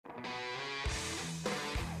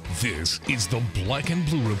This is the Black and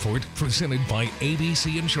Blue Report presented by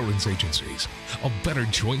ABC Insurance Agencies, a better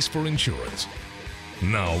choice for insurance.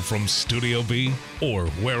 Now from Studio B, or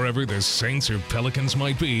wherever the Saints or Pelicans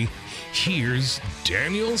might be, here's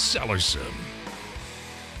Daniel Sellerson.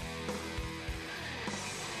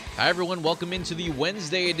 Hi everyone, welcome into the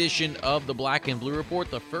Wednesday edition of the Black and Blue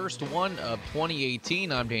Report, the first one of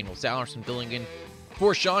 2018. I'm Daniel Sellerson filling in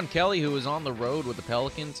for Sean Kelly, who is on the road with the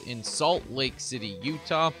Pelicans in Salt Lake City,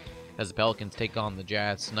 Utah, as the Pelicans take on the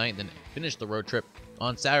Jazz tonight, then finish the road trip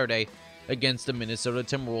on Saturday against the Minnesota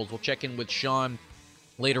Timberwolves. We'll check in with Sean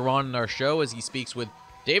later on in our show as he speaks with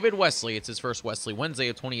David Wesley. It's his first Wesley Wednesday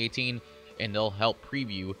of 2018, and they'll help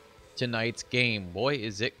preview tonight's game. Boy,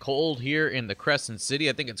 is it cold here in the Crescent City.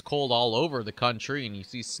 I think it's cold all over the country, and you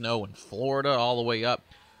see snow in Florida all the way up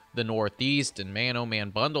the Northeast. And man, oh man,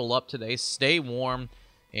 bundle up today. Stay warm,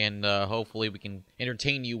 and hopefully we can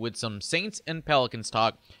entertain you with some Saints and Pelicans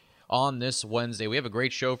talk on this Wednesday. We have a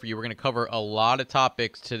great show for you. We're going to cover a lot of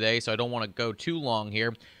topics today, so I don't want to go too long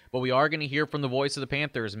here. But we are going to hear from the voice of the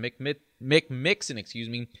Panthers, Mick Mixon.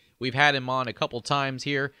 We've had him on a couple times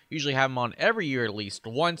here. Usually have him on every year at least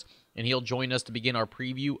once, and he'll join us to begin our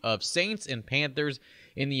preview of Saints and Panthers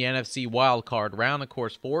in the NFC wildcard round. Of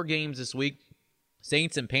course, 4 games this week.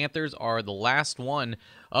 Saints and Panthers are the last one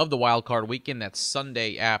of the wildcard weekend. That's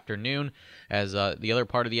Sunday afternoon, as the other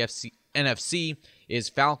part of the NFC is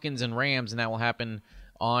Falcons and Rams, and that will happen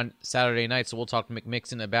on Saturday night. So we'll talk to Mick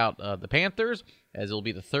Mixon about the Panthers, as it will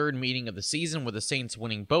be the third meeting of the season, with the Saints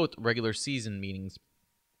winning both regular season meetings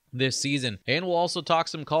this season. And we'll also talk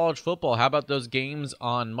some college football. How about those games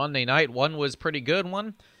on Monday night? One was pretty good,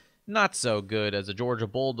 one not so good, as the Georgia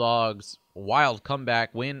Bulldogs wild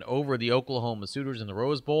comeback win over the Oklahoma Sooners in the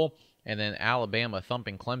Rose Bowl, and then Alabama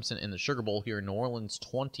thumping Clemson in the Sugar Bowl here in New Orleans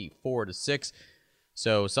 24-6.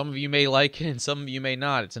 So some of you may like it and some of you may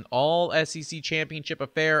not. It's an all SEC championship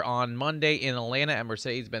affair on Monday in Atlanta at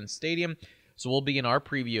Mercedes-Benz Stadium. So we'll be in our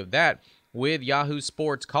preview of that with Yahoo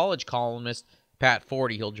Sports college columnist Pat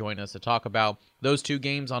Forty. He'll join us to talk about those 2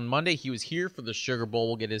 games on Monday. He was here for the Sugar Bowl.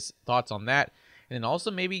 We'll get his thoughts on that. And then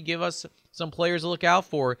also maybe give us some players to look out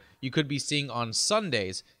for you could be seeing on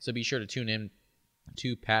Sundays. So be sure to tune in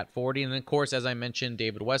to Pat Forty. And then, of course, as I mentioned,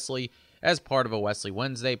 David Wesley as part of a Wesley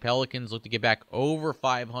Wednesday. Pelicans look to get back over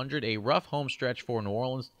 500. A rough home stretch for New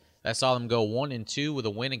Orleans. I saw them go 1-2 with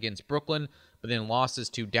a win against Brooklyn, but then losses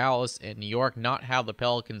to Dallas and New York. Not how the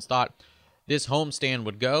Pelicans thought this homestand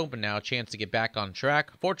would go, but now a chance to get back on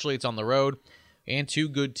track. Fortunately, it's on the road, and 2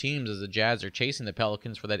 good teams as the Jazz are chasing the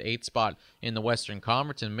Pelicans for that 8th spot in the Western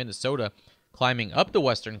Conference, and Minnesota climbing up the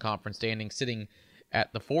Western Conference standing, sitting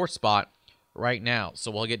at the 4th spot right now.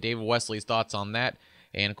 So we'll get David Wesley's thoughts on that,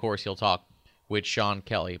 and of course he'll talk with Sean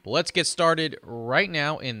Kelly. But let's get started right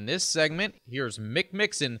now in this segment. Here's Mick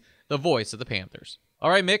Mixon, the voice of the Panthers. All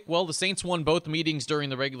right, Mick, well, the Saints won both meetings during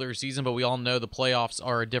the regular season, but we all know the playoffs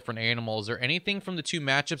are a different animal. Is there anything from the 2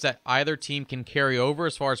 matchups that either team can carry over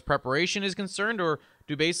as far as preparation is concerned, or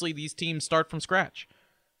do basically these teams start from scratch?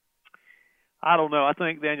 I don't know. I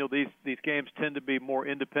think, Daniel, these games tend to be more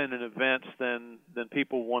independent events than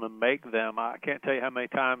people want to make them. I can't tell you how many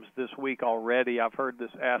times this week already I've heard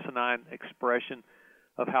this asinine expression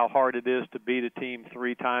of how hard it is to beat a team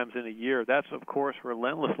 3 times in a year. That's, of course,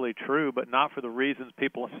 relentlessly true, but not for the reasons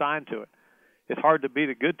people assign to it. It's hard to beat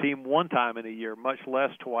a good team 1 time in a year, much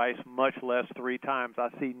less twice, much less 3 times. I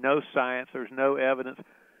see no science. There's no evidence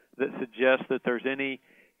that suggests that there's any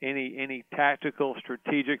tactical,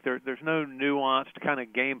 strategic, there's no nuanced kind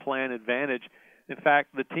of game plan advantage. In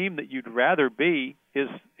fact, the team that you'd rather be is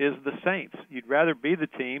the Saints. You'd rather be the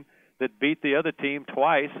team that beat the other team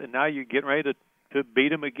twice, and now you're getting ready to beat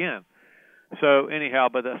them again. So anyhow,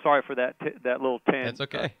 but sorry for that little That's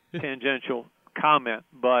okay. tangential comment.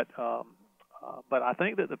 But I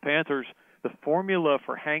think that the Panthers, the formula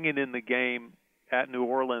for hanging in the game at New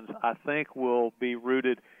Orleans, I think will be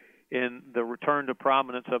rooted in the return to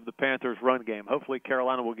prominence of the Panthers' run game. Hopefully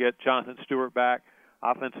Carolina will get Jonathan Stewart back,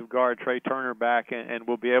 offensive guard Trey Turner back, and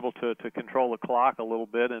will be able to control the clock a little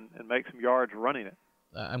bit and make some yards running it.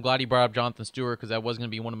 I'm glad he brought up Jonathan Stewart, because that was going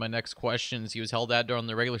to be one of my next questions. He was held out during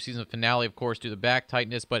the regular season finale, of course, due to back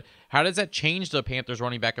tightness. But how does that change the Panthers'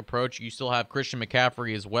 running back approach? You still have Christian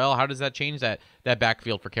McCaffrey as well. How does that change that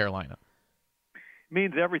backfield for Carolina? It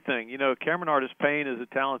means everything. You know, Cameron Artis-Payne is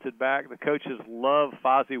a talented back. The coaches love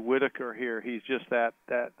Fozzie Whitaker here. He's just that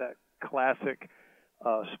classic,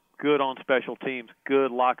 good on special teams,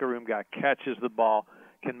 good locker room guy, catches the ball,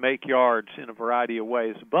 can make yards in a variety of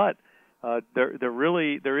ways. But there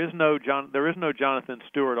is no Jonathan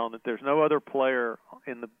Stewart on it. There's no other player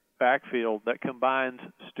in the backfield that combines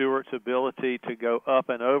Stewart's ability to go up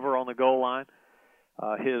and over on the goal line,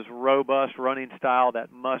 his robust running style,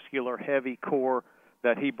 that muscular, heavy core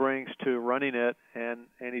that he brings to running it, and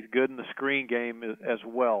he's good in the screen game as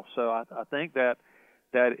well. So I think that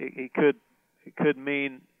it could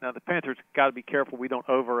mean, now the Panthers got to be careful we don't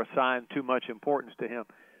over-assign too much importance to him.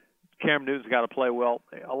 Cam Newton's got to play well.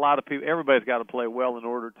 A lot of people, everybody's got to play well in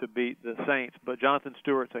order to beat the Saints, but Jonathan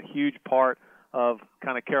Stewart's a huge part of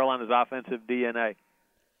kind of Carolina's offensive DNA.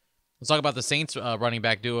 Let's talk about the Saints running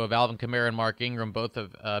back duo of Alvin Kamara and Mark Ingram. Both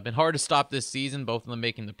have been hard to stop this season, both of them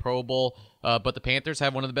making the Pro Bowl. But the Panthers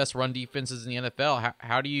have one of the best run defenses in the NFL.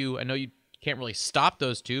 How do you, I know you can't really stop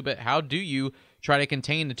those two, but how do you try to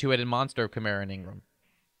contain the two-headed monster of Kamara and Ingram?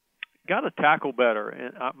 Got to tackle better.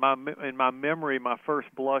 In my memory, my first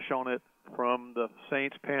blush on it from the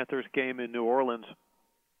Saints-Panthers game in New Orleans,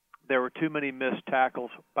 there were too many missed tackles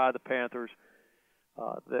by the Panthers.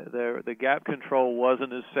 The gap control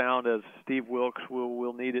wasn't as sound as Steve Wilks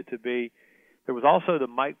will need it to be. There was also the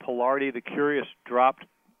Mike Pilardi, the curious dropped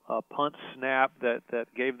punt snap that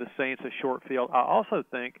gave the Saints a short field. I also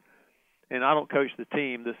think, and I don't coach the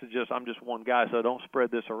team, I'm just one guy, so don't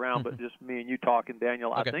spread this around, but just me and you talking,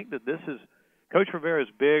 Daniel. Okay. I think that Coach Rivera is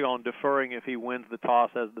big on deferring if he wins the toss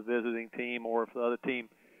as the visiting team, or if the other team,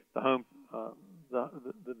 the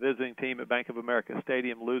visiting team at Bank of America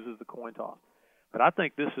Stadium loses the coin toss. But I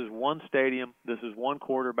think this is one stadium, this is one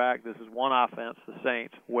quarterback, this is one offense, the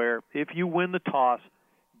Saints, where if you win the toss,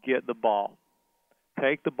 get the ball.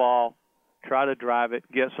 Take the ball, try to drive it,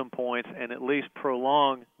 get some points, and at least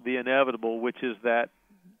prolong the inevitable, which is that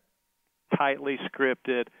tightly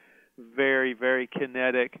scripted, very, very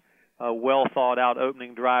kinetic, well-thought-out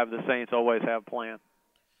opening drive the Saints always have planned.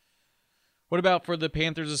 What about for the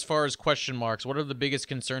Panthers as far as question marks? What are the biggest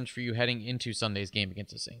concerns for you heading into Sunday's game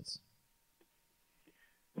against the Saints?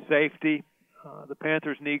 Safety. The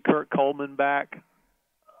Panthers need Kurt Coleman back.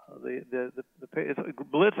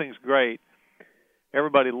 Blitzing's great.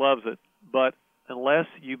 Everybody loves it. But unless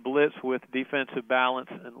you blitz with defensive balance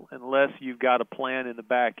and unless you've got a plan in the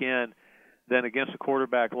back end, then against a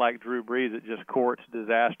quarterback like Drew Brees, it just courts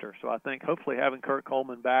disaster. So I think hopefully having Kurt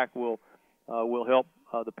Coleman back will help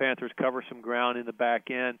the Panthers cover some ground in the back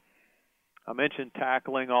end. I mentioned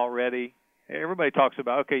tackling already. Everybody talks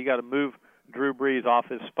about, okay, you got to move Drew Brees off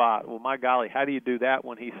his spot. Well, my golly, how do you do that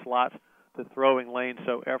when he slots to throwing lanes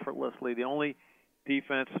so effortlessly? The only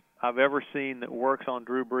defense I've ever seen that works on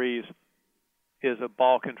Drew Brees is a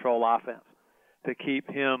ball control offense to keep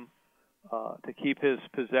him, to keep his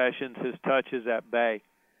possessions, his touches at bay.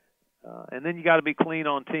 And then you got to be clean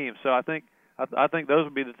on teams. So I think those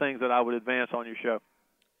would be the things that I would advance on your show.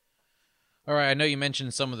 All right, I know you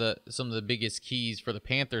mentioned some of the biggest keys for the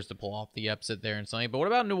Panthers to pull off the upset there in Sunday, but what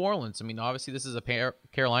about New Orleans? I mean, obviously this is a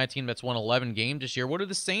Carolina team that's won 11 games this year. What do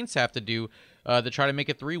the Saints have to do to try to make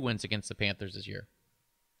it 3 wins against the Panthers this year?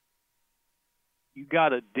 You got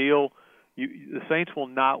to deal. The Saints will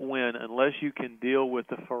not win unless you can deal with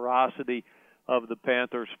the ferocity of the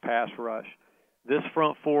Panthers' pass rush. This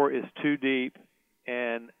front four is too deep.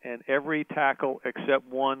 And every tackle except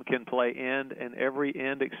one can play end, and every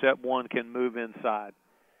end except one can move inside.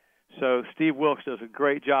 So Steve Wilks does a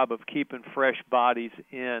great job of keeping fresh bodies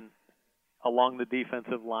in along the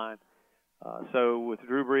defensive line. So with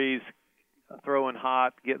Drew Brees throwing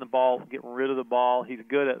hot, getting the ball, getting rid of the ball, he's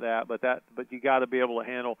good at that. But you got to be able to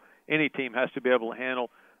handle. Any team has to be able to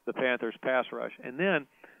handle the Panthers' pass rush. And then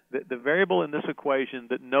the variable in this equation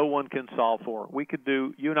that no one can solve for.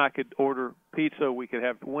 You and I could order pizza. We could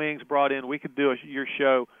have wings brought in. We could do your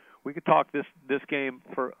show. We could talk this game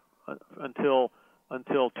for until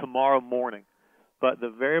tomorrow morning. But the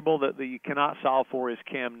variable that you cannot solve for is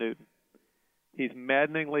Cam Newton. He's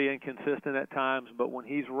maddeningly inconsistent at times, but when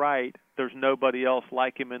he's right, there's nobody else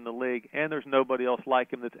like him in the league, and there's nobody else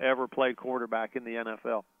like him that's ever played quarterback in the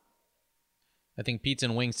NFL. I think pizza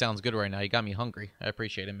and wings sounds good right now. You got me hungry. I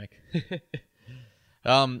appreciate it, Mick.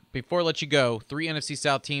 Before I let you go, 3 NFC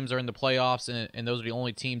South teams are in the playoffs, and those are the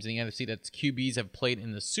only teams in the NFC that QBs have played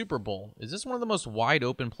in the Super Bowl. Is this one of the most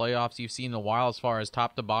wide-open playoffs you've seen in a while as far as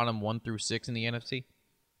top to bottom, 1 through 6 in the NFC?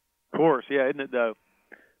 Of course, yeah, isn't it, though?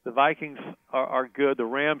 The Vikings are good. The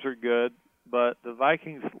Rams are good, but the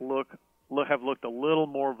Vikings have looked a little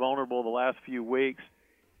more vulnerable the last few weeks.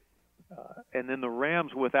 And then the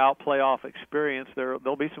Rams, without playoff experience,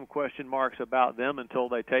 there'll be some question marks about them until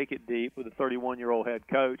they take it deep with a 31-year-old head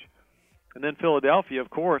coach. And then Philadelphia, of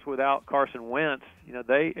course, without Carson Wentz,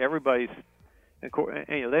 they may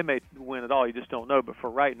win it all. You just don't know. But for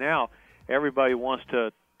right now, everybody wants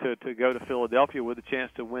to to go to Philadelphia with a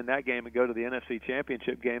chance to win that game and go to the NFC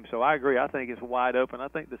Championship game. So I agree. I think it's wide open. I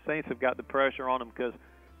think the Saints have got the pressure on them because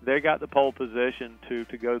they got the pole position to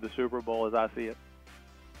go to the Super Bowl as I see it.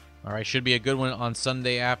 All right, should be a good one on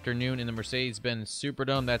Sunday afternoon in the Mercedes-Benz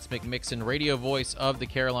Superdome. That's Mick Mixon, radio voice of the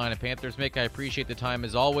Carolina Panthers. Mick, I appreciate the time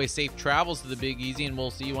as always. Safe travels to the Big Easy, and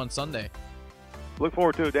we'll see you on Sunday. Look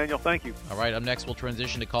forward to it, Daniel. Thank you. All right, up next, we'll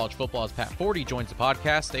transition to college football as Pat Forty joins the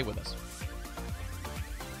podcast. Stay with us.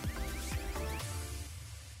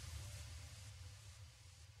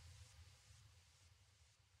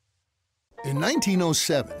 In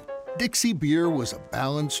 1907, Dixie Beer was a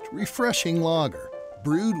balanced, refreshing lager,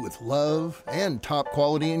 brewed with love and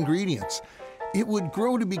top-quality ingredients. It would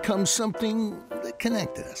grow to become something that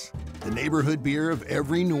connected us, the neighborhood beer of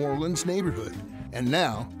every New Orleans neighborhood. And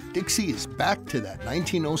now, Dixie is back to that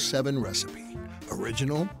 1907 recipe,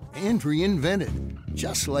 original and reinvented,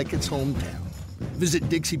 just like its hometown. Visit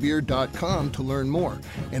DixieBeer.com to learn more,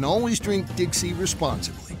 and always drink Dixie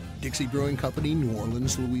responsibly. Dixie Brewing Company, New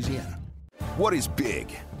Orleans, Louisiana. What is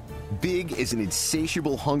big? Big is an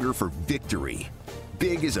insatiable hunger for victory.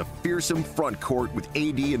 Big is a fearsome front court with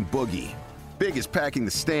AD and Boogie. Big is packing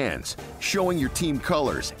the stands, showing your team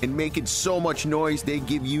colors, and making so much noise they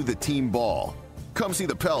give you the team ball. Come see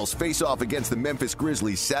the Pels face off against the Memphis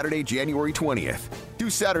Grizzlies Saturday, January 20th. Do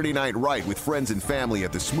Saturday night right with friends and family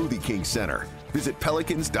at the Smoothie King Center. Visit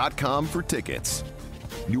Pelicans.com for tickets.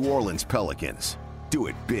 New Orleans Pelicans. Do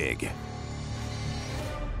it big.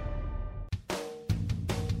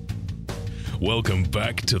 Welcome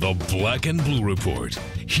back to the Black and Blue Report.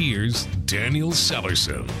 Here's Daniel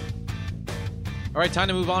Sellerson. All right, time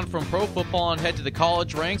to move on from pro football and head to the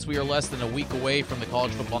college ranks. We are less than a week away from the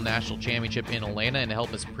College Football National Championship in Atlanta, and to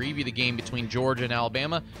help us preview the game between Georgia and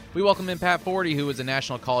Alabama, we welcome in Pat Forty, who is a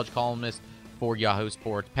national college columnist for Yahoo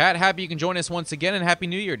Sports. Pat, happy you can join us once again, and Happy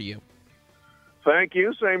New Year to you. Thank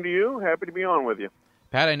you. Same to you. Happy to be on with you.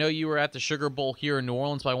 Pat, I know you were at the Sugar Bowl here in New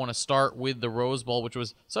Orleans, but I want to start with the Rose Bowl, which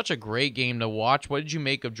was such a great game to watch. What did you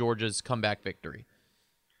make of Georgia's comeback victory?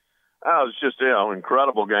 It was just an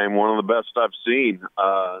incredible game, one of the best I've seen.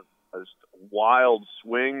 Just wild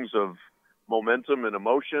swings of momentum and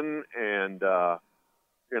emotion, and at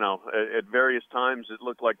various times it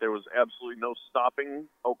looked like there was absolutely no stopping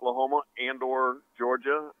Oklahoma and or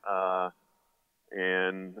Georgia.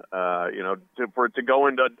 For it to go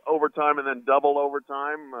into overtime and then double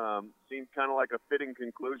overtime seemed kind of like a fitting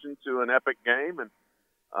conclusion to an epic game, and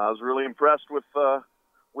I was really impressed with the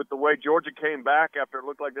way Georgia came back after it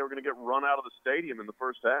looked like they were going to get run out of the stadium in the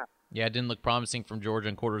first half. Yeah, it didn't look promising from Georgia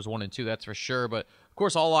in quarters 1 and 2, that's for sure. But, of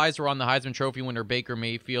course, all eyes were on the Heisman Trophy winner Baker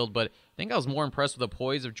Mayfield. But I think I was more impressed with the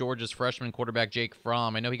poise of Georgia's freshman quarterback Jake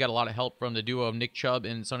Fromm. I know he got a lot of help from the duo of Nick Chubb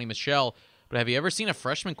and Sonny Michel. But have you ever seen a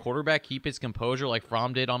freshman quarterback keep his composure like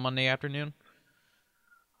Fromm did on Monday afternoon?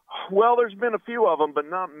 Well, there's been a few of them, but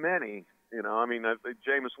not many. I think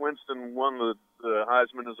Jameis Winston won the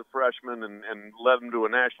Heisman as a freshman and led him to a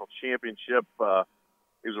national championship.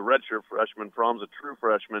 He was a redshirt freshman. Fromm's a true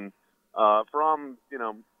freshman. Fromm,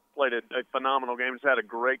 played a phenomenal game. He's had a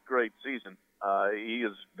great, great season. He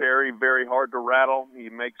is very, very hard to rattle. He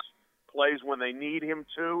makes plays when they need him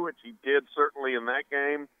to, which he did certainly in that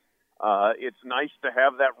game. It's nice to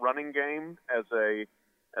have that running game as a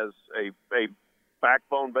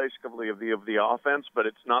backbone basically of the offense, but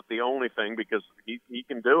it's not the only thing because he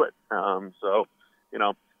can do it.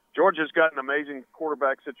 Georgia's got an amazing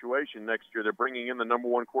quarterback situation next year. They're bringing in the number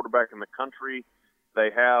one quarterback in the country. They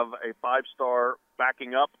have a 5-star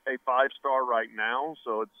backing up a 5-star right now,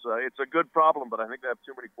 so it's a good problem, but I think they have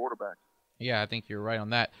too many quarterbacks. Yeah, I think you're right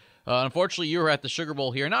on that. Unfortunately, you were at the Sugar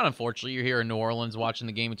Bowl here. Not unfortunately, you're here in New Orleans watching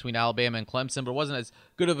the game between Alabama and Clemson, but it wasn't as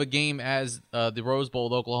good of a game as the Rose Bowl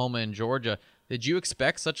with Oklahoma and Georgia. Did you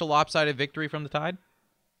expect such a lopsided victory from the Tide?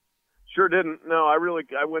 Sure didn't. No, I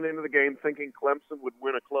went into the game thinking Clemson would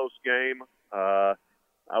win a close game. I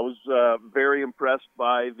was very impressed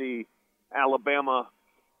by the Alabama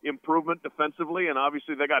improvement defensively, and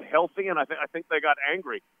obviously they got healthy, and I think they got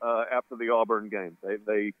angry after the Auburn game.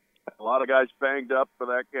 They a lot of guys banged up for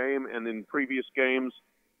that game, and in previous games,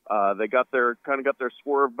 they got their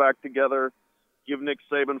swerve back together. Give Nick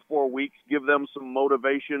Saban 4 weeks. Give them some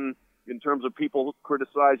motivation in terms of people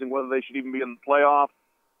criticizing whether they should even be in the playoff.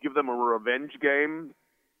 Give them a revenge game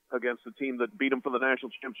against the team that beat them for the national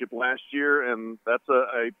championship last year, and that's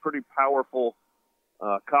a pretty powerful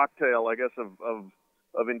cocktail, I guess, of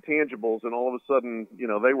intangibles. And all of a sudden,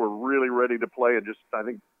 they were really ready to play and just, I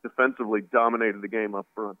think, defensively dominated the game up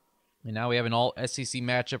front. And now we have an all-SEC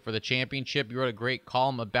matchup for the championship. You wrote a great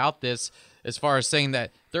column about this as far as saying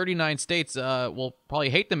that 39 states will probably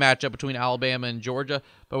hate the matchup between Alabama and Georgia.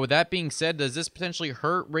 But with that being said, does this potentially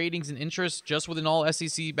hurt ratings and interest just with an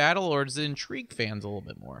all-SEC battle, or does it intrigue fans a little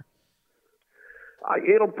bit more?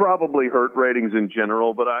 It'll probably hurt ratings in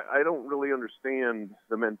general, but I don't really understand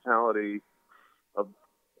the mentality of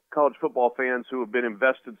college football fans who have been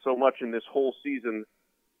invested so much in this whole season,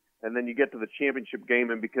 and then you get to the championship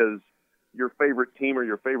game, and because your favorite team or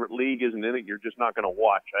your favorite league isn't in it, you're just not going to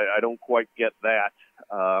watch. I don't quite get that.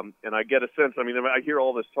 And I get a sense, I hear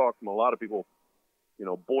all this talk from a lot of people,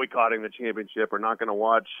 boycotting the championship or not going to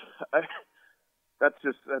watch. That's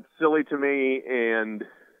silly to me. And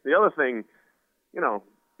the other thing,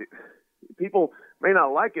 people may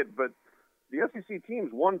not like it, but the SEC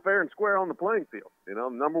teams won fair and square on the playing field.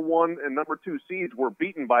 Number 1 and number 2 seeds were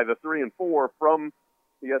beaten by the 3 and 4 from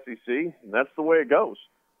the SEC, and that's the way it goes.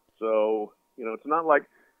 So, it's not like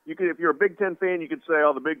you could, if you're a Big Ten fan, you could say,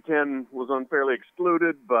 the Big Ten was unfairly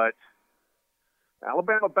excluded, but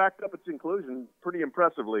Alabama backed up its inclusion pretty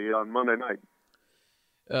impressively on Monday night.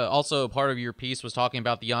 Also, part of your piece was talking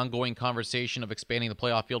about the ongoing conversation of expanding the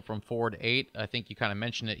playoff field from 4 to 8. I think you kind of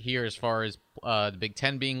mentioned it here as far as the Big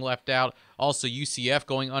Ten being left out. Also, UCF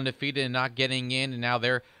going undefeated and not getting in, and now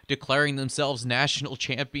they're declaring themselves national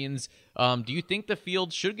champions. Do you think the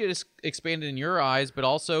field should get expanded in your eyes, but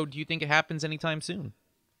also do you think it happens anytime soon?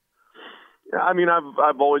 Yeah,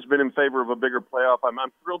 I've always been in favor of a bigger playoff. I'm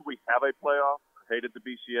thrilled we have a playoff. I hated the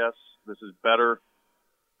BCS. This is better,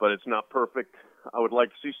 but it's not perfect. I would like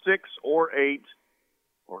to see 6 or 8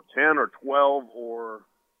 or 10 or 12 or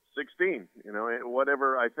 16,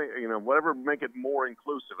 whatever. I think, whatever, make it more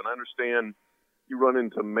inclusive. And I understand you run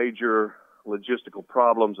into major logistical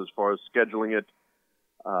problems as far as scheduling it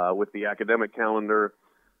with the academic calendar.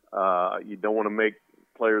 You don't want to make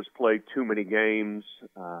players play too many games,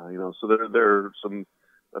 so there are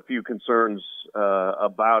a few concerns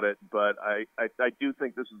about it. But I do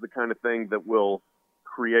think this is the kind of thing that will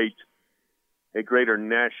create a greater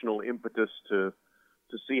national impetus to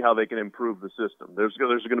see how they can improve the system. There's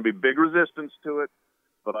going to be big resistance to it,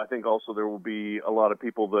 but I think also there will be a lot of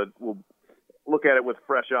people that will look at it with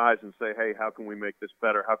fresh eyes and say, hey, how can we make this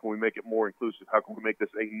better? How can we make it more inclusive? How can we make this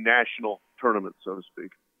a national tournament, so to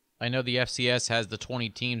speak? I know the FCS has the 20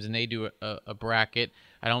 teams, and they do a bracket.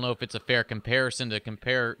 I don't know if it's a fair comparison to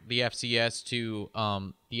compare the FCS to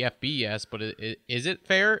the FBS, but is it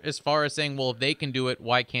fair as far as saying, well, if they can do it,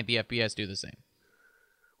 why can't the FBS do the same?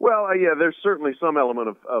 Well, yeah, there's certainly some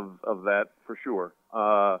element of that for sure.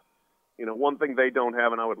 One thing they don't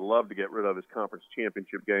have, and I would love to get rid of, is conference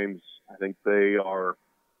championship games. I think they are,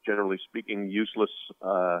 generally speaking, useless.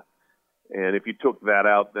 And if you took that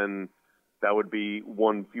out, then that would be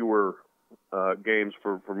one fewer games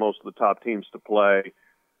for most of the top teams to play.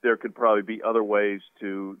 There could probably be other ways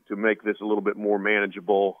to make this a little bit more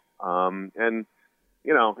manageable.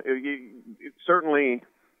 Certainly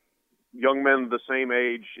young men the same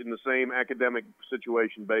age, in the same academic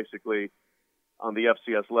situation, basically, on the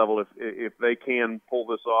FCS level, if they can pull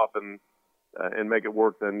this off and make it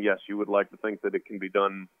work, then yes, you would like to think that it can be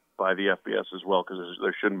done by the FBS as well, because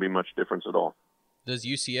there shouldn't be much difference at all. Does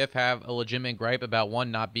UCF have a legitimate gripe about,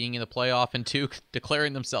 1, not being in the playoff, and 2,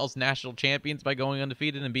 declaring themselves national champions by going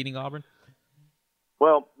undefeated and beating Auburn?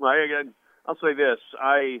 Well, I'll say this.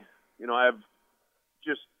 I have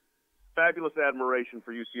just fabulous admiration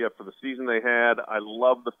for UCF for the season they had. I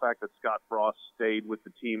love the fact that Scott Frost stayed with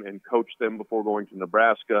the team and coached them before going to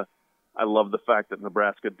Nebraska. I love the fact that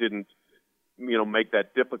Nebraska didn't, make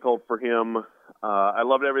that difficult for him. I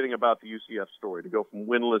loved everything about the UCF story. To go from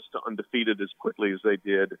winless to undefeated as quickly as they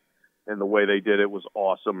did, and the way they did it was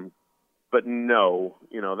awesome. But no,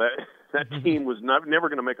 that team was never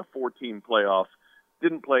going to make a 4-team playoff.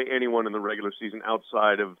 Didn't play anyone in the regular season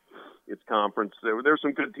outside of its conference. There were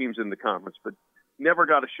some good teams in the conference, but never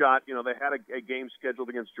got a shot. They had a game scheduled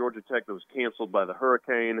against Georgia Tech that was canceled by the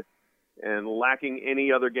hurricane, and lacking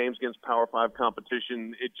any other games against Power 5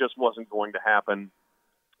 competition, it just wasn't going to happen.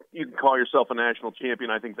 You can call yourself a national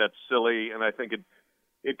champion. I think that's silly, and I think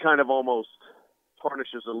it kind of almost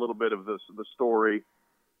tarnishes a little bit of the story.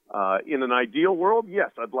 In an ideal world,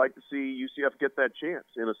 yes, I'd like to see UCF get that chance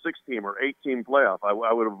in a 6-team or 8-team playoff.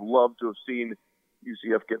 I would have loved to have seen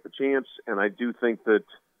UCF get the chance, and I do think that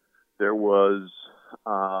there was,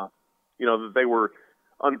 that they were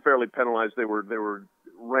unfairly penalized. They were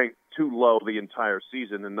ranked too low the entire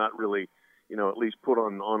season and not really, at least put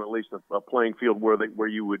on at least a playing field where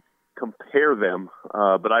you would compare them.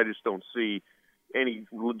 But I just don't see any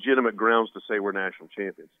legitimate grounds to say we're national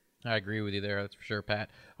champions. I agree with you there. That's for sure, Pat.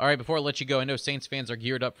 All right, before I let you go, I know Saints fans are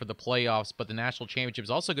geared up for the playoffs, but the national championship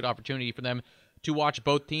is also a good opportunity for them to watch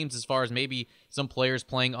both teams as far as maybe some players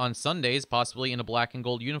playing on Sundays, possibly in a black and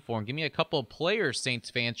gold uniform. Give me a couple of players Saints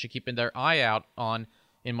fans should keep their eye out on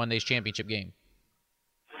in Monday's championship game.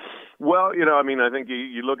 Well, I think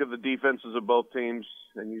you look at the defenses of both teams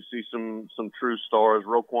and you see some true stars.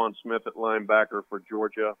 Roquan Smith at linebacker for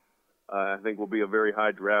Georgia, I think will be a very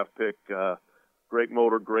high draft pick. Great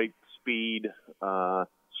motor, great speed.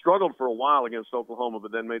 Struggled for a while against Oklahoma,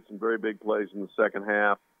 but then made some very big plays in the second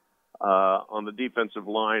half. On the defensive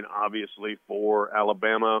line, obviously, for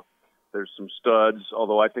Alabama, there's some studs,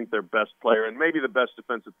 although I think their best player, and maybe the best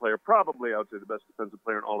defensive player, probably I would say the best defensive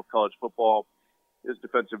player in all of college football, is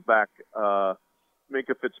defensive back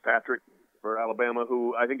Minkah Fitzpatrick for Alabama,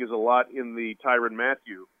 who I think is a lot in the Tyrann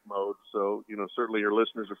Mathieu mode. So, certainly your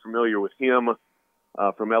listeners are familiar with him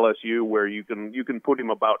from LSU, where you can put him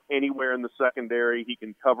about anywhere in the secondary. He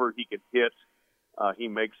can cover, he can hit, he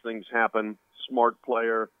makes things happen. Smart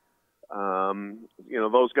player.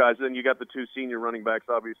 Those guys. Then you got the two senior running backs,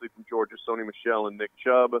 obviously from Georgia, Sony Michel and Nick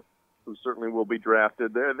Chubb, who certainly will be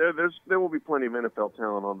drafted. There will be plenty of NFL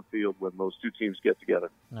talent on the field when those two teams get together.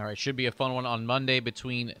 All right, should be a fun one on Monday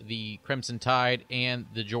between the Crimson Tide and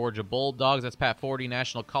the Georgia Bulldogs. That's Pat Forty,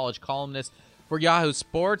 national college columnist for Yahoo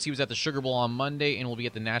Sports. He was at the Sugar Bowl on Monday and will be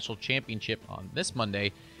at the national championship on this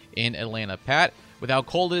Monday in Atlanta. Pat, with how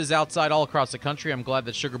cold it is outside all across the country, I'm glad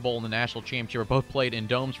that Sugar Bowl and the national championship are both played in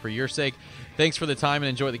domes for your sake. Thanks for the time and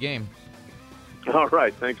enjoy the game. All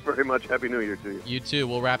right. Thanks very much. Happy New Year to you. You too.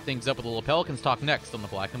 We'll wrap things up with a little Pelicans talk next on the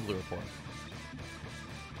Black and Blue Report.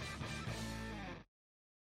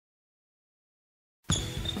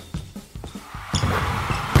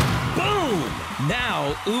 Boom!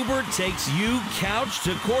 Now Uber takes you couch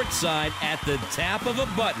to courtside at the tap of a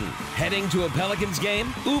button. Heading to a Pelicans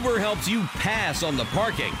game? Uber helps you pass on the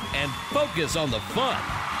parking and focus on the fun.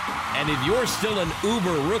 And if you're still an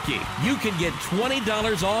Uber rookie, you can get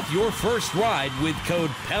 $20 off your first ride with code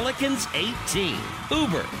Pelicans18.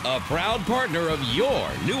 Uber, a proud partner of your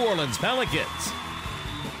New Orleans Pelicans.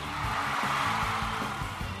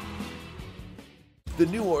 The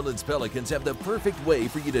New Orleans Pelicans have the perfect way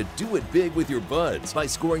for you to do it big with your buds by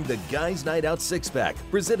scoring the Guys Night Out six-pack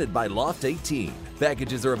presented by Loft 18.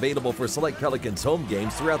 Packages are available for select Pelicans home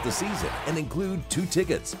games throughout the season and include 2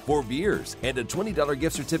 tickets, 4 beers, and a $20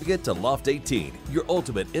 gift certificate to Loft 18, your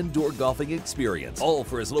ultimate indoor golfing experience, all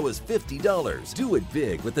for as low as $50. Do it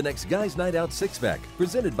big with the next Guys Night Out six-pack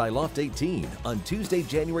presented by Loft 18 on Tuesday,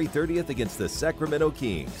 January 30th against the Sacramento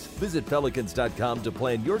Kings. Visit Pelicans.com to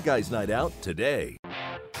plan your Guys Night Out today.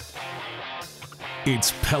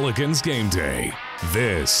 It's Pelicans game day.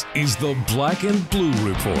 This is the Black and Blue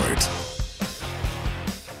Report.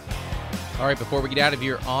 All right, before we get out of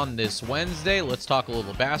here on this Wednesday, let's talk a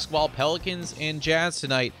little basketball. Pelicans and Jazz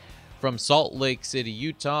tonight from Salt Lake City,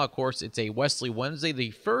 Utah. Of course, it's a Wesley Wednesday,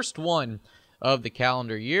 the first one of the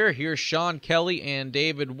calendar year. Here's Sean Kelly and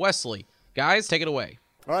David Wesley. Guys, take it away.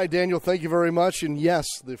 All right, Daniel, thank you very much. And yes,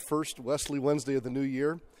 the first Wesley Wednesday of the new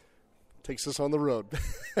year takes us on the road.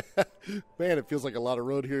 Man, it feels like a lot of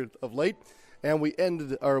road here of late. And we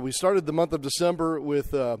started the month of December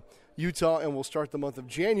with Utah, and we'll start the month of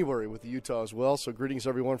January with Utah as well. So greetings,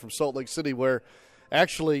 everyone, from Salt Lake City, where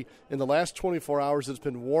actually in the last 24 hours it's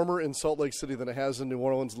been warmer in Salt Lake City than it has in New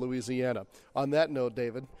Orleans, Louisiana. On that note,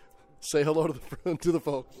 David, say hello to the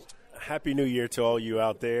folks. Happy New Year to all you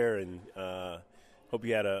out there, and hope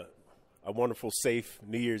you had a wonderful, safe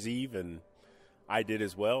New Year's Eve, and I did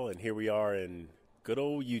as well, and here we are in good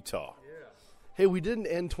old Utah. Yeah. Hey, we didn't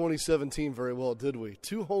end 2017 very well, did we?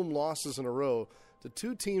 2 home losses in a row to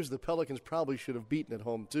 2 teams the Pelicans probably should have beaten at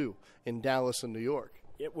home, too, in Dallas and New York.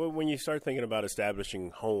 Yeah, well, when you start thinking about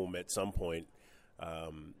establishing home at some point,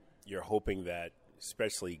 you're hoping that,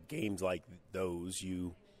 especially games like those,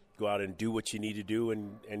 you go out and do what you need to do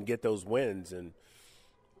and get those wins. And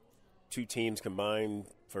 2 teams combined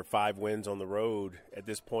for 5 wins on the road at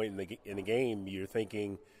this point in the game, you're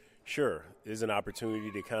thinking, sure, there's an opportunity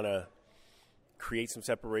to kind of create some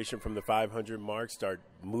separation from the 500 mark, start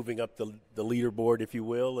moving up the leaderboard, if you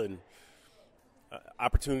will, and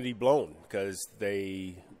opportunity blown because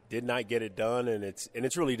they did not get it done, and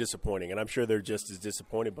it's really disappointing. And I'm sure they're just as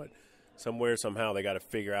disappointed, but somewhere, somehow, they got to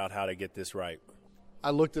figure out how to get this right.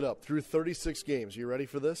 I looked it up. Through 36 games, you ready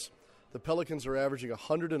for this? The Pelicans are averaging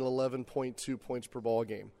 111.2 points per ball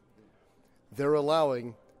game. They're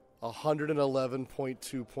allowing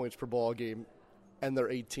 111.2 points per ball game, and they're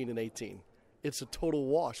 18-18. It's a total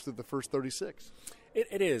wash through the first 36.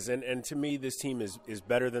 It is, and to me, this team is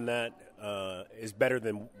better than that. Is better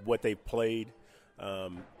than what they've played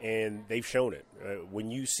and they've shown it.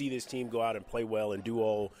 When you see this team go out and play well and do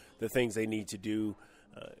all the things they need to do,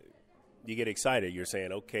 you get excited. You're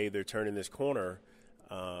saying, okay, they're turning this corner.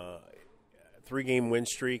 3-game win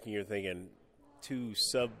streak, and you're thinking two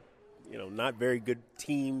not very good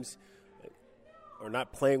teams or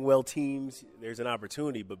not playing well teams, there's an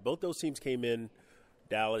opportunity. But both those teams came in,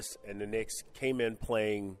 Dallas and the Knicks came in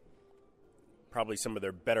playing probably some of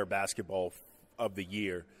their better basketball of the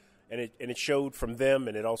year. And it showed from them,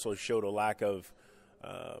 and it also showed a lack of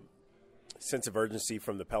sense of urgency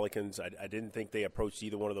from the Pelicans. I didn't think they approached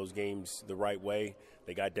either one of those games the right way.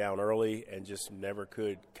 They got down early and just never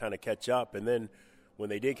could kind of catch up. And then when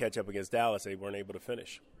they did catch up against Dallas, they weren't able to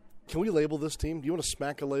finish. Can we label this team? Do you want to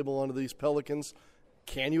smack a label onto these Pelicans?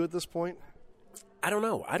 Can you at this point? I don't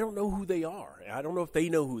know. I don't know who they are. I don't know if they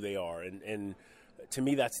know who they are. And to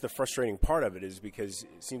me, that's the frustrating part of it, is because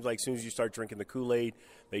it seems like as soon as you start drinking the Kool-Aid,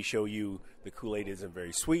 they show you the Kool-Aid isn't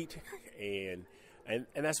very sweet. And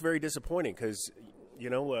that's very disappointing because,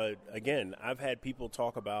 again, I've had people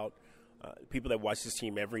talk about people that watch this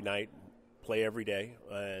team every night, play every day,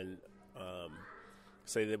 and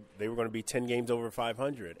say that they were going to be 10 games over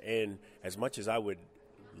 500. And as much as I would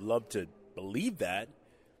love to believe that,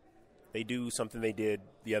 they do something they did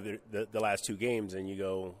the last 2 games, and you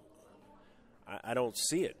go, I don't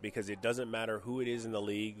see it, because it doesn't matter who it is in the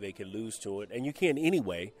league. They can lose to it, and you can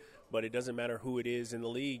anyway, but it doesn't matter who it is in the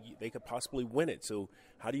league. They could possibly win it. So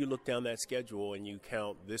how do you look down that schedule and you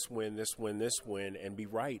count this win, this win, this win, and be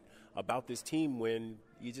right about this team when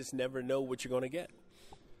you just never know what you're going to get?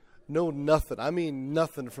 No, nothing. I mean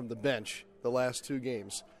nothing from the bench the last 2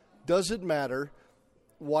 games. Does it matter?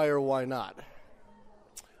 Why or why not?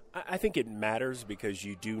 I think it matters because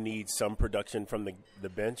you do need some production from the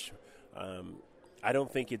bench. I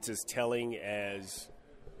don't think it's as telling as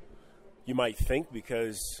you might think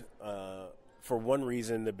because, for one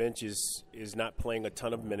reason, the bench is not playing a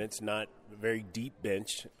ton of minutes, not a very deep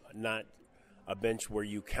bench, not a bench where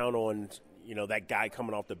you count on, that guy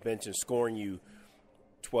coming off the bench and scoring you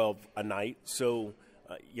 12 a night. So,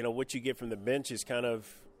 what you get from the bench is kind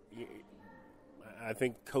of, I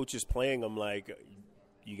think coaches playing them like,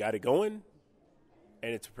 you got it going,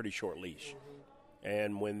 and it's a pretty short leash.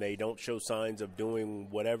 And when they don't show signs of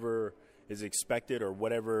doing whatever is expected or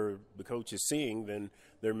whatever the coach is seeing, then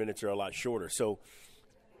their minutes are a lot shorter. So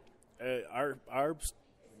the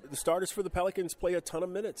starters for the Pelicans play a ton of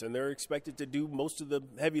minutes, and they're expected to do most of the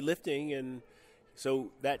heavy lifting. And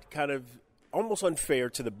so that kind of almost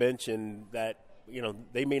unfair to the bench, in that,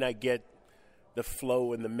 they may not get the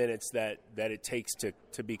flow and the minutes that it takes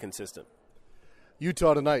to be consistent.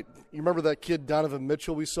 Utah tonight. You remember that kid Donovan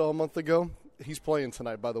Mitchell we saw a month ago? He's playing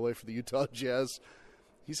tonight, by the way, for the Utah Jazz.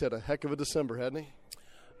 He's had a heck of a December, hasn't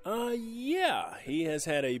he? Yeah. He has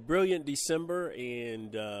had a brilliant December,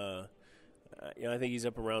 and I think he's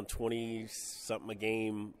up around 20-something a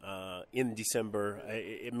game in December.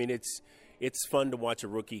 I mean, it's fun to watch a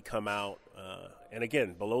rookie come out, and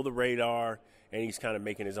again, below the radar, and he's kind of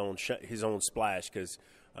making his own splash, because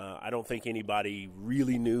I don't think anybody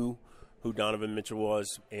really knew who Donovan Mitchell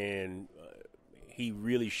was, and he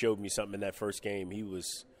really showed me something in that first game. He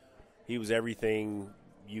was everything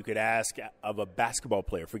you could ask of a basketball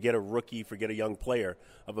player. Forget a rookie, forget a young player,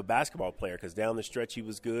 of a basketball player, because down the stretch he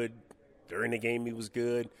was good. During the game he was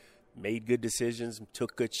good, made good decisions,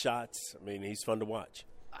 took good shots. I mean, he's fun to watch.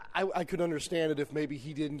 I could understand it if maybe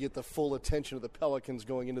he didn't get the full attention of the Pelicans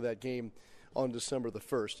going into that game on December the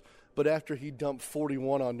 1st. But after he dumped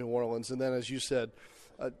 41 on New Orleans, and then, as you said,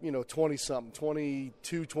 20-something,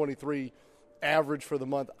 22, 23 average for the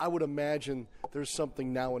month, I would imagine there's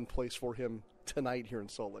something now in place for him tonight here in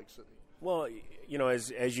Salt Lake City. Well,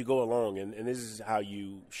 as you go along, and this is how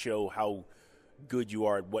you show how good you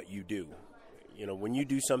are at what you do. When you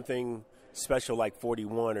do something special like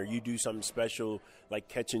 41, or you do something special like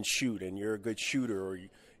catch and shoot, and you're a good shooter, or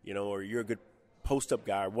you're a good post-up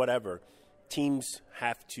guy, or whatever, teams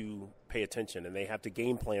have to pay attention, and they have to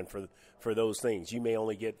game plan for those things. You may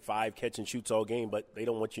only get 5 catch and shoots all game, but they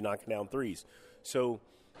don't want you knocking down threes. So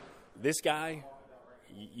this guy,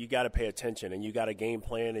 you got to pay attention, and you got a game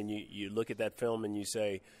plan, and you look at that film and you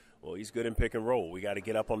say, well, he's good in pick and roll. We got to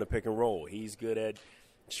get up on the pick and roll. He's good at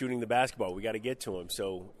shooting the basketball. We got to get to him.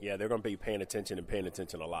 So, yeah, they're going to be paying attention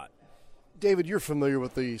a lot. David, you're familiar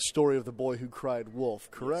with the story of the boy who cried wolf,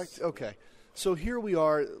 correct? Yes. Okay. So here we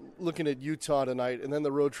are looking at Utah tonight, and then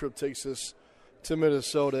the road trip takes us to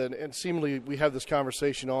Minnesota, and seemingly we have this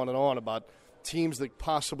conversation on and on about teams that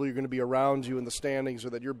possibly are going to be around you in the standings, or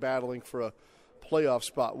that you're battling for a playoff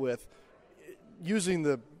spot with. Using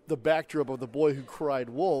the backdrop of the boy who cried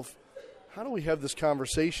wolf, how do we have this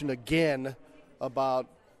conversation again about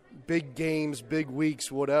big games, big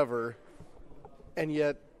weeks, whatever, and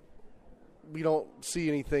yet we don't see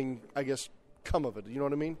anything, I guess, come of it. You know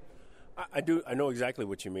what I mean? I do. I know exactly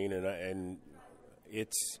what you mean, and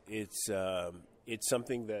it's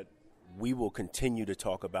something that we will continue to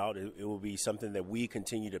talk about. It will be something that we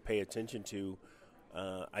continue to pay attention to.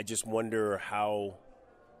 I just wonder how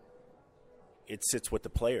it sits with the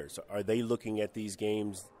players. Are they looking at these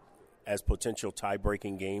games as potential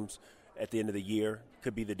tie-breaking games at the end of the year?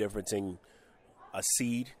 Could be the difference in a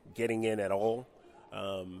seed getting in at all.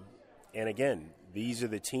 And again, these are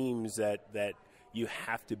the teams that you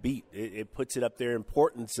have to beat. It puts it up there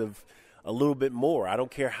importance of a little bit more. I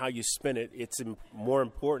don't care how you spin it. It's more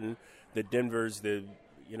important. The Denvers, the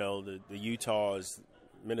Utahs,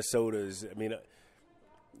 Minnesotas. I mean,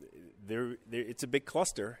 it's a big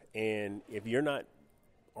cluster, and if you're not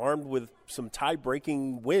armed with some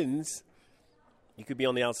tie-breaking wins, you could be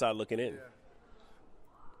on the outside looking in.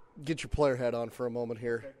 Get your player hat on for a moment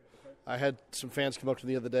here. I had some fans come up to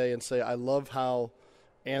me the other day and say, I love how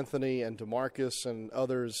Anthony and DeMarcus and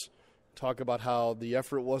others talk about how the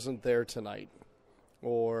effort wasn't there tonight,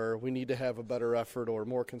 or we need to have a better effort or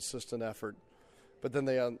more consistent effort. But then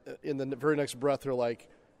they, in the very next breath, they're like,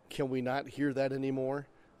 can we not hear that anymore?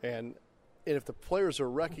 And if the players are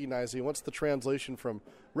recognizing, what's the translation from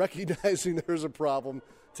recognizing there's a problem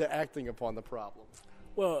to acting upon the problem?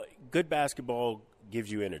 Well, good basketball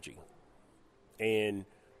gives you energy. And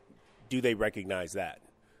do they recognize that?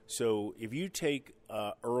 So if you take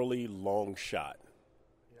an early long shot,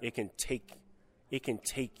 it can take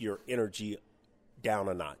your energy down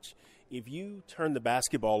a notch. If you turn the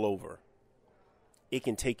basketball over, it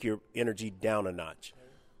can take your energy down a notch.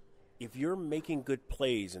 If you're making good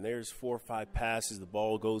plays and there's 4 or 5 passes, the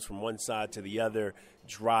ball goes from one side to the other,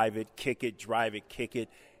 drive it, kick it,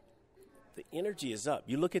 the energy is up.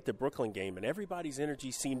 You look at the Brooklyn game, and everybody's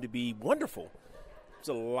energy seemed to be wonderful.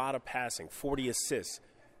 There's a lot of passing, 40 assists.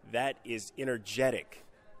 That is energetic.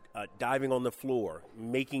 Diving on the floor,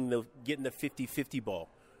 getting the 50-50 ball.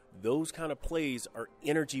 Those kind of plays are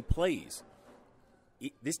energy plays.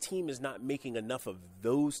 This team is not making enough of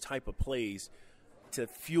those type of plays to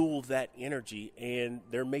fuel that energy, and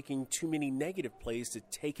they're making too many negative plays to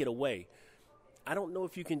take it away. I don't know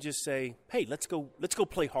if you can just say, hey, let's go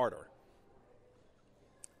play harder.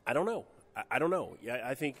 I don't know. I don't know.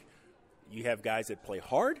 I think you have guys that play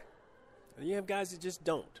hard, and you have guys that just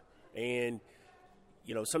don't. And,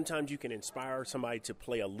 sometimes you can inspire somebody to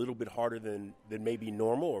play a little bit harder than maybe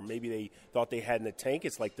normal, or maybe they thought they had in the tank.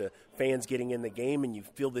 It's like the fans getting in the game, and you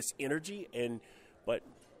feel this energy, but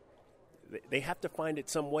they have to find it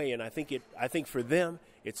some way. And I think for them,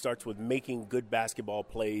 it starts with making good basketball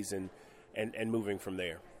plays and moving from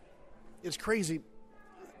there. It's crazy,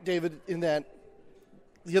 David, in that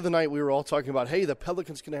the other night we were all talking about, hey, the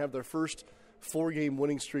Pelicans going to have their first 4-game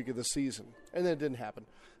winning streak of the season. And then it didn't happen.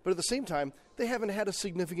 But at the same time, they haven't had a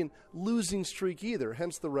significant losing streak either,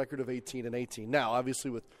 hence the record of 18-18. Now,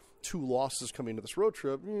 obviously, with 2 losses coming to this road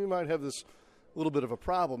trip, you might have this little bit of a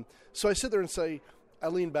problem. So I sit there and say, I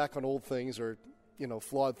lean back on old things or,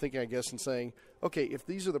 flawed thinking, I guess, and saying, okay, if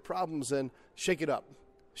these are the problems, then shake it up.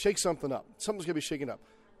 Shake something up. Something's going to be shaken up.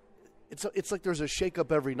 It's like there's a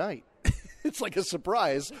shake-up every night. It's like a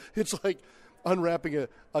surprise. It's like unwrapping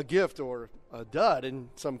a gift or a dud in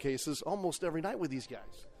some cases almost every night with these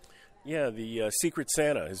guys. Yeah, the Secret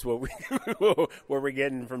Santa is what we're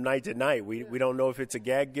getting from night to night. We don't know if it's a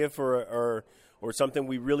gag gift or something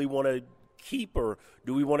we really want to keep, or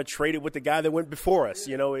do we want to trade it with the guy that went before us?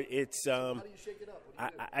 It's how do you shake it up?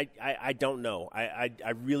 I don't know.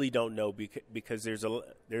 I really don't know because there's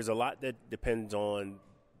a lot that depends on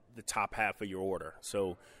the top half of your order.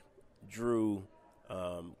 So Drew,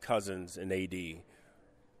 Cousins, and AD,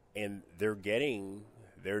 and they're getting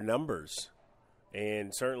their numbers.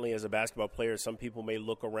 And certainly as a basketball player, some people may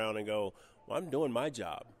look around and go, well, I'm doing my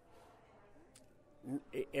job.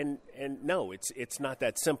 And no, it's not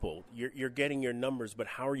that simple. You're getting your numbers, but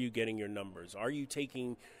how are you getting your numbers? Are you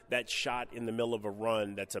taking that shot in the middle of a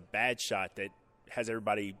run that's a bad shot that has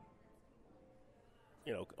everybody,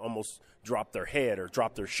 almost drop their head or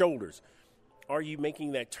drop their shoulders? Are you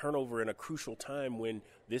making that turnover in a crucial time when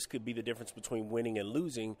this could be the difference between winning and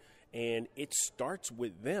losing? And it starts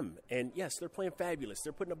with them. And, yes, they're playing fabulous.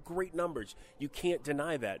 They're putting up great numbers. You can't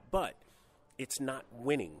deny that. But it's not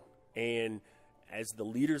winning. And as the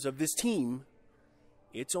leaders of this team,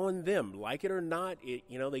 it's on them. Like it or not,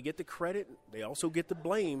 they get the credit. They also get the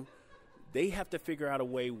blame. They have to figure out a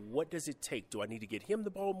way, what does it take? Do I need to get him the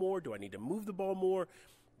ball more? Do I need to move the ball more?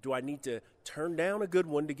 Do I need to turn down a good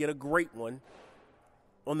one to get a great one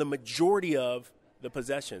on the majority of the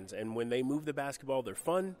possessions. And when they move the basketball, they're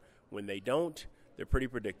fun. When they don't, they're pretty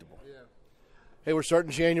predictable. Yeah. Hey, we're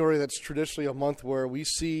starting January. That's traditionally a month where we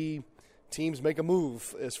see teams make a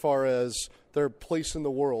move as far as their place in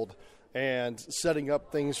the world and setting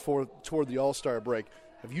up things toward the All-Star break.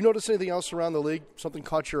 Have you noticed anything else around the league? Something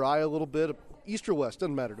caught your eye a little bit? East or West,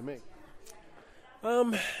 doesn't matter to me.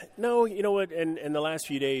 No, you know what? In the last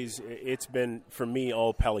few days, it's been, for me,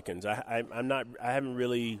 all Pelicans. I haven't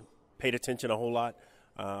really paid attention a whole lot,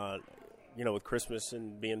 with Christmas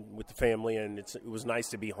and being with the family, and it was nice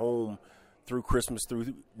to be home through Christmas,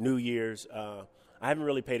 through New Year's. I haven't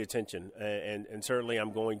really paid attention, and certainly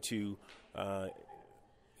I'm going to,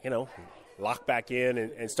 lock back in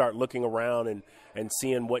and start looking around and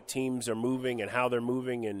seeing what teams are moving and how they're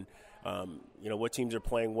moving and, what teams are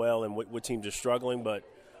playing well and what teams are struggling. But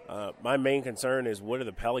my main concern is, what are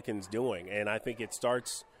the Pelicans doing? And I think it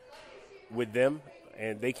starts with them,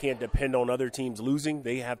 and they can't depend on other teams losing.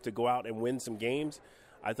 They have to go out and win some games.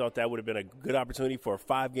 I thought that would have been a good opportunity for a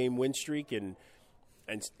 5-game win streak and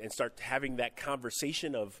start having that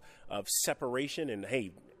conversation of separation. And,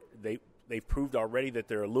 hey, they've proved already that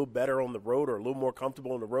they're a little better on the road or a little more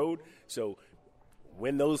comfortable on the road. So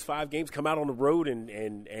when those 5 games come out on the road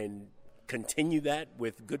and continue that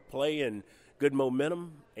with good play and good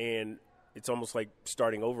momentum, and it's almost like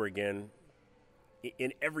starting over again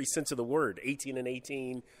in every sense of the word.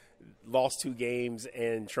 18-18, lost 2 games,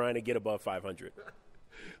 and trying to get above 500.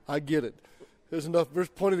 I get it. There's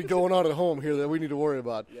plenty going on at home here that we need to worry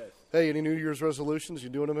about. Yes. Hey, any New Year's resolutions? You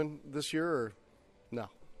doing them this year or no?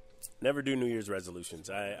 Never do New Year's resolutions.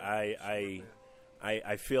 I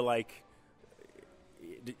feel like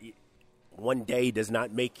one day does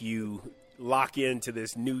not make you lock into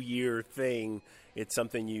this New Year thing. It's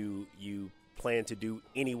something you plan to do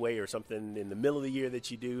anyway, or something in the middle of the year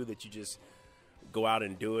that you just go out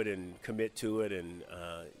and do it and commit to it. And,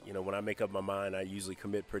 when I make up my mind, I usually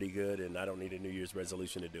commit pretty good, and I don't need a New Year's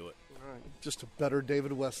resolution to do it. All right. Just a better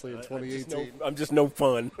David Wesley in 2018. I'm just no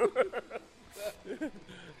fun.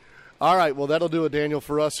 All right, well, that'll do it, Daniel,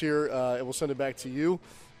 for us here, and we'll send it back to you.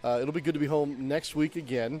 It'll be good to be home next week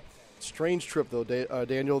again. Strange trip, though,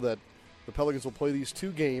 Daniel, that the Pelicans will play these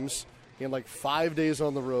 2 games in like 5 days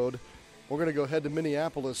on the road. We're going to go head to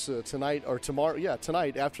Minneapolis tonight or tomorrow. Yeah,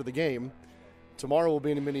 tonight after the game. Tomorrow we'll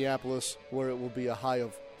be in Minneapolis, where it will be a high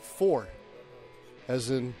of 4, as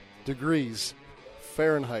in degrees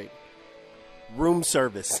Fahrenheit. Room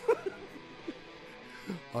service.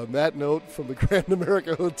 On that note, from the Grand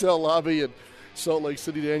America Hotel lobby in Salt Lake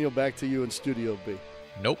City, Daniel, back to you in Studio B.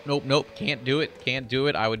 Nope. Can't do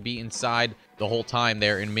it. I would be inside the whole time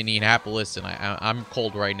there in Minneapolis, and I'm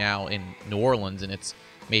cold right now in New Orleans, and it's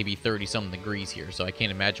maybe 30-something degrees here, so I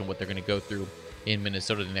can't imagine what they're going to go through in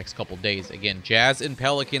Minnesota the next couple days. Again, Jazz and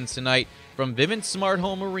Pelicans tonight from Vivint Smart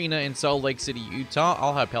Home Arena in Salt Lake City, Utah.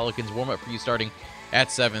 I'll have Pelicans warm up for you starting at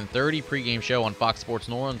 7:30. Pregame show on Fox Sports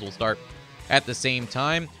New Orleans will start at the same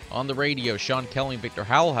time. On the radio, Sean Kelly and Victor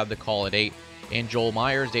Howell have the call at 8, and Joel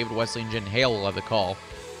Myers, David Wesley, and Jen Hale will have the call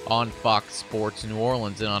on Fox Sports New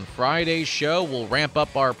Orleans. And on Friday's show, we'll ramp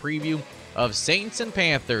up our preview of Saints and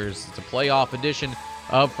Panthers. It's a playoff edition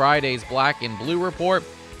of Friday's Black and Blue Report.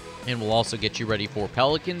 And we'll also get you ready for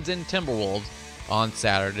Pelicans and Timberwolves on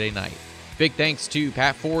Saturday night. Big thanks to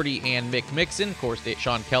Pat Forty and Mick Mixon, of course,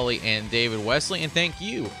 Sean Kelly and David Wesley. And thank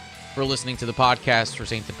you for listening to the podcast for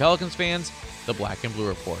Saints and Pelicans fans, the Black and Blue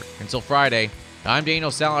Report. Until Friday, I'm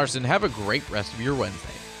Daniel Salerson. Have a great rest of your Wednesday.